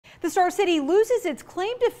The Star City loses its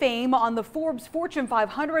claim to fame on the Forbes Fortune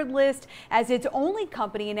 500 list as its only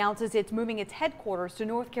company announces it's moving its headquarters to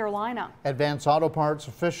North Carolina. Advance Auto Parts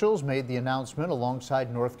officials made the announcement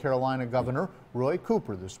alongside North Carolina Governor Roy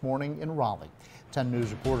Cooper this morning in Raleigh. 10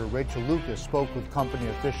 News reporter Rachel Lucas spoke with company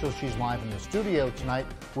officials. She's live in the studio tonight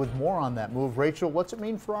with more on that move. Rachel, what's it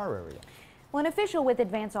mean for our area? Well, an official with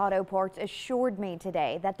Advance Auto Parts assured me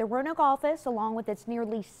today that the Roanoke office, along with its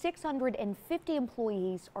nearly 650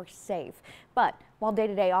 employees, are safe. But while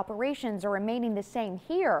day-to-day operations are remaining the same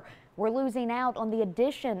here, we're losing out on the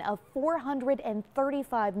addition of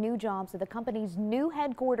 435 new jobs at the company's new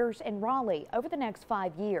headquarters in Raleigh over the next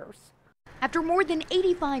 5 years. After more than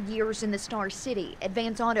 85 years in the Star City,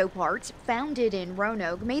 Advance Auto Parts, founded in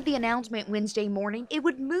Roanoke, made the announcement Wednesday morning it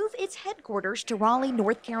would move its headquarters to Raleigh,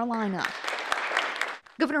 North Carolina.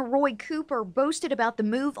 Governor Roy Cooper boasted about the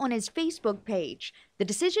move on his Facebook page. The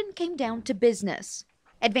decision came down to business.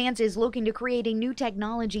 Advance is looking to create a new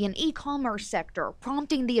technology and e-commerce sector,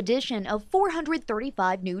 prompting the addition of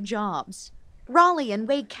 435 new jobs. Raleigh and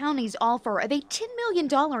Wake County's offer of a $10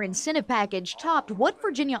 million incentive package topped what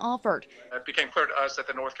Virginia offered. It became clear to us that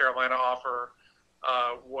the North Carolina offer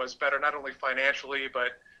was better, not only financially, but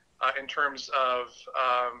in terms of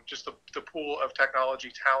just the pool of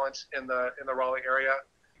technology talent in the Raleigh area.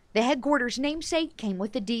 The headquarters namesake came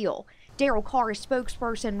with the deal. Daryl Carr, a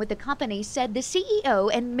spokesperson with the company, said the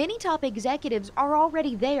CEO and many top executives are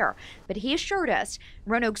already there, but he assured us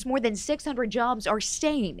Roanoke's more than 600 jobs are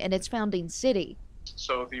staying in its founding city.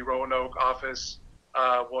 So the Roanoke office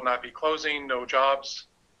will not be closing, no jobs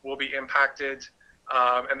will be impacted,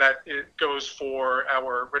 and that it goes for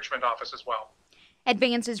our Richmond office as well.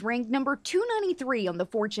 Advance is ranked number 293 on the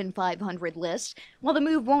Fortune 500 list. While the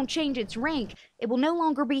move won't change its rank, it will no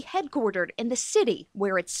longer be headquartered in the city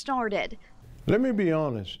where it started. Let me be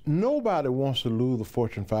honest, nobody wants to lose a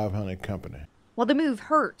Fortune 500 company. While the move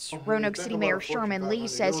hurts, Roanoke City Mayor Sherman Lee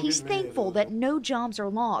says he's thankful that no jobs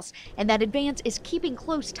are lost and that Advance is keeping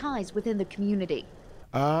close ties within the community.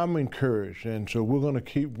 I'm encouraged, and so we're going to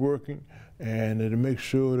keep working and to make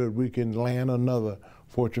sure that we can land another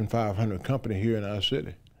Fortune 500 company here in our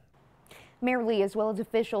city. Mayor Lee, as well as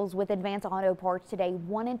officials with Advance Auto Parts today,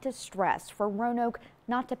 wanted to stress for Roanoke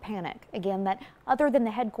not to panic. Again, that other than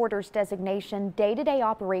the headquarters designation, day-to-day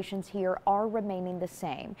operations here are remaining the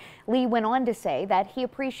same. Lee went on to say that he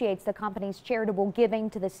appreciates the company's charitable giving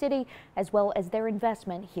to the city, as well as their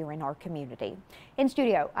investment here in our community. In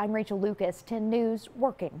studio, I'm Rachel Lucas, 10 News,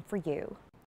 working for you.